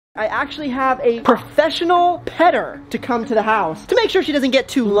I actually have a professional petter to come to the house to make sure she doesn't get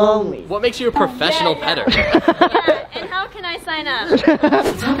too lonely. What makes you a professional petter? Yeah, and how can I sign up?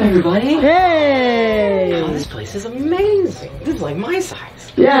 What's up, everybody? Hey! Oh, this place is amazing. This is like my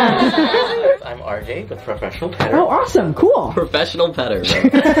size. Yeah. I'm RJ, the professional petter. Oh, awesome. Cool. Professional petter.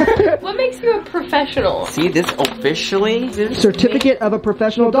 What makes you a professional? See, this officially gives Certificate of a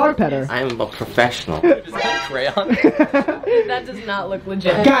professional dog petter. I'm a professional. Is that crayon? That does not look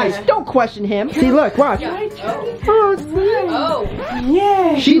legit. Guys, don't question him. See, look, watch. Oh, see? Oh.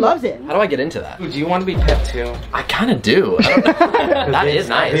 Yeah. She loves it. How do I get into that? Do you want to be pet too? I kind of do. I don't know. That is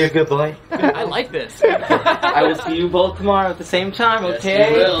nice. Be a good boy. I like this. I will see you both tomorrow at the same time, okay?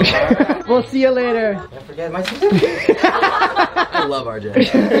 Yes, you will. We'll see you later. Don't forget my certificate. I love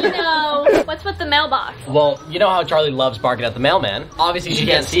RJ. You know, what's with the mailbox? Well, you know how Charlie loves barking at the mailman. Obviously, she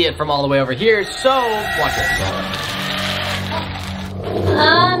can't see it from all the way over here, so watch it.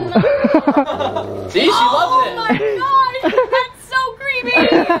 See, she loves it. Oh my gosh, that's so creepy.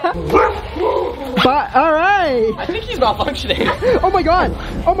 But, all right. I think he's malfunctioning. Oh my god.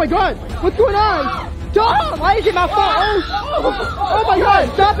 Oh my god. What's going on? Dom, why is your mouth full? Oh my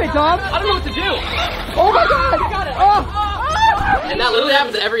god. Stop it, Dom. I don't know what to do. Oh my god. And that literally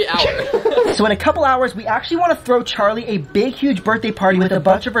happens every hour. So in a couple hours, we actually want to throw Charlie a big, huge birthday party with a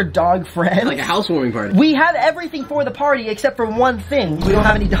bunch of her dog friends. Like a housewarming party. We have everything for the party except for one thing. We don't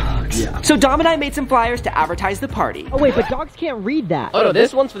have any dogs. Yeah. So Dom and I made some flyers to advertise the party. Oh wait, but dogs can't read that. Oh no,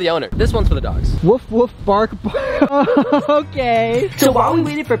 this one's for the owner. This one's for the dogs. Woof, woof, bark, bark. Okay. So while we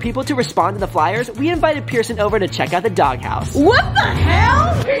waited for people to respond to the flyers, we invited Pierson over to check out the doghouse. What the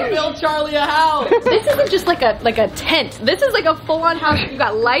hell? Build Charlie a house. This isn't just like a tent. This is like a full-on house. You've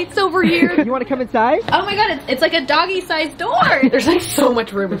got lights over here. You want to come inside? Oh my god, it's like a doggy-sized door. There's like so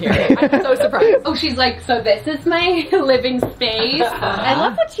much room here. I'm so surprised. Oh, she's like, so this is my living space. I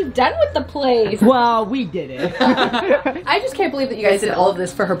love what you've done with the place. Well, we did it. I just can't believe that you guys did all of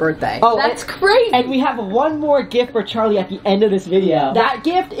this for her birthday. Oh, that's crazy. And we have one more gift for Charlie at the end of this video. That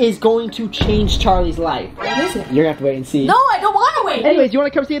gift is going to change Charlie's life. What is it? You're gonna have to wait and see. No, I don't want to wait. Anyways, you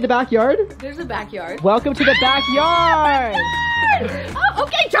want to come see the backyard? There's a backyard. Welcome to the backyard. Oh,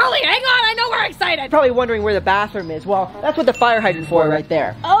 okay, Charlie, hang on. I know we're excited. Probably wondering where the bathroom is. Well, that's what the fire hydrant's for right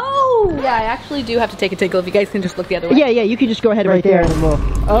there. Oh, yeah, I actually do have to take a tickle. If you guys can just look the other way. Yeah, you can just go ahead right there and then we'll...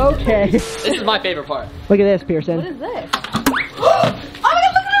 Okay. This is my favorite part. Look at this, Pierson. What is this? Oh my god,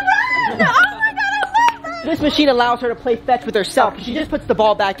 look at her run! Oh my god, I love that! This machine allows her to play fetch with herself. She just puts the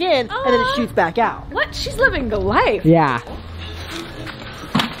ball back in and then it shoots back out. What? She's living the life. Yeah.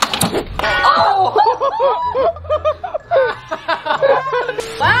 Oh!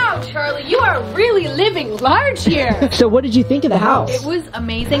 Wow, Charlie, you are really living large here. So what did you think of the house? It was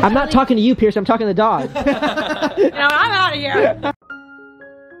amazing. I'm not talking to you, Pierce. I'm talking to the dog. Now I'm out of here.